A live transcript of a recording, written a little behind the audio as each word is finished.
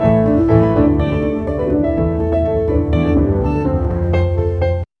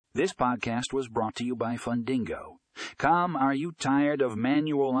This podcast was brought to you by Fundingo. Come, are you tired of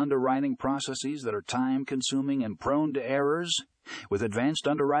manual underwriting processes that are time-consuming and prone to errors? With advanced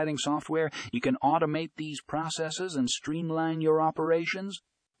underwriting software, you can automate these processes and streamline your operations.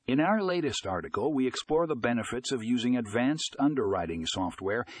 In our latest article, we explore the benefits of using advanced underwriting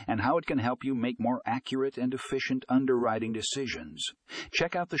software and how it can help you make more accurate and efficient underwriting decisions.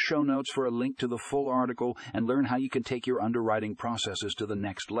 Check out the show notes for a link to the full article and learn how you can take your underwriting processes to the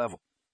next level.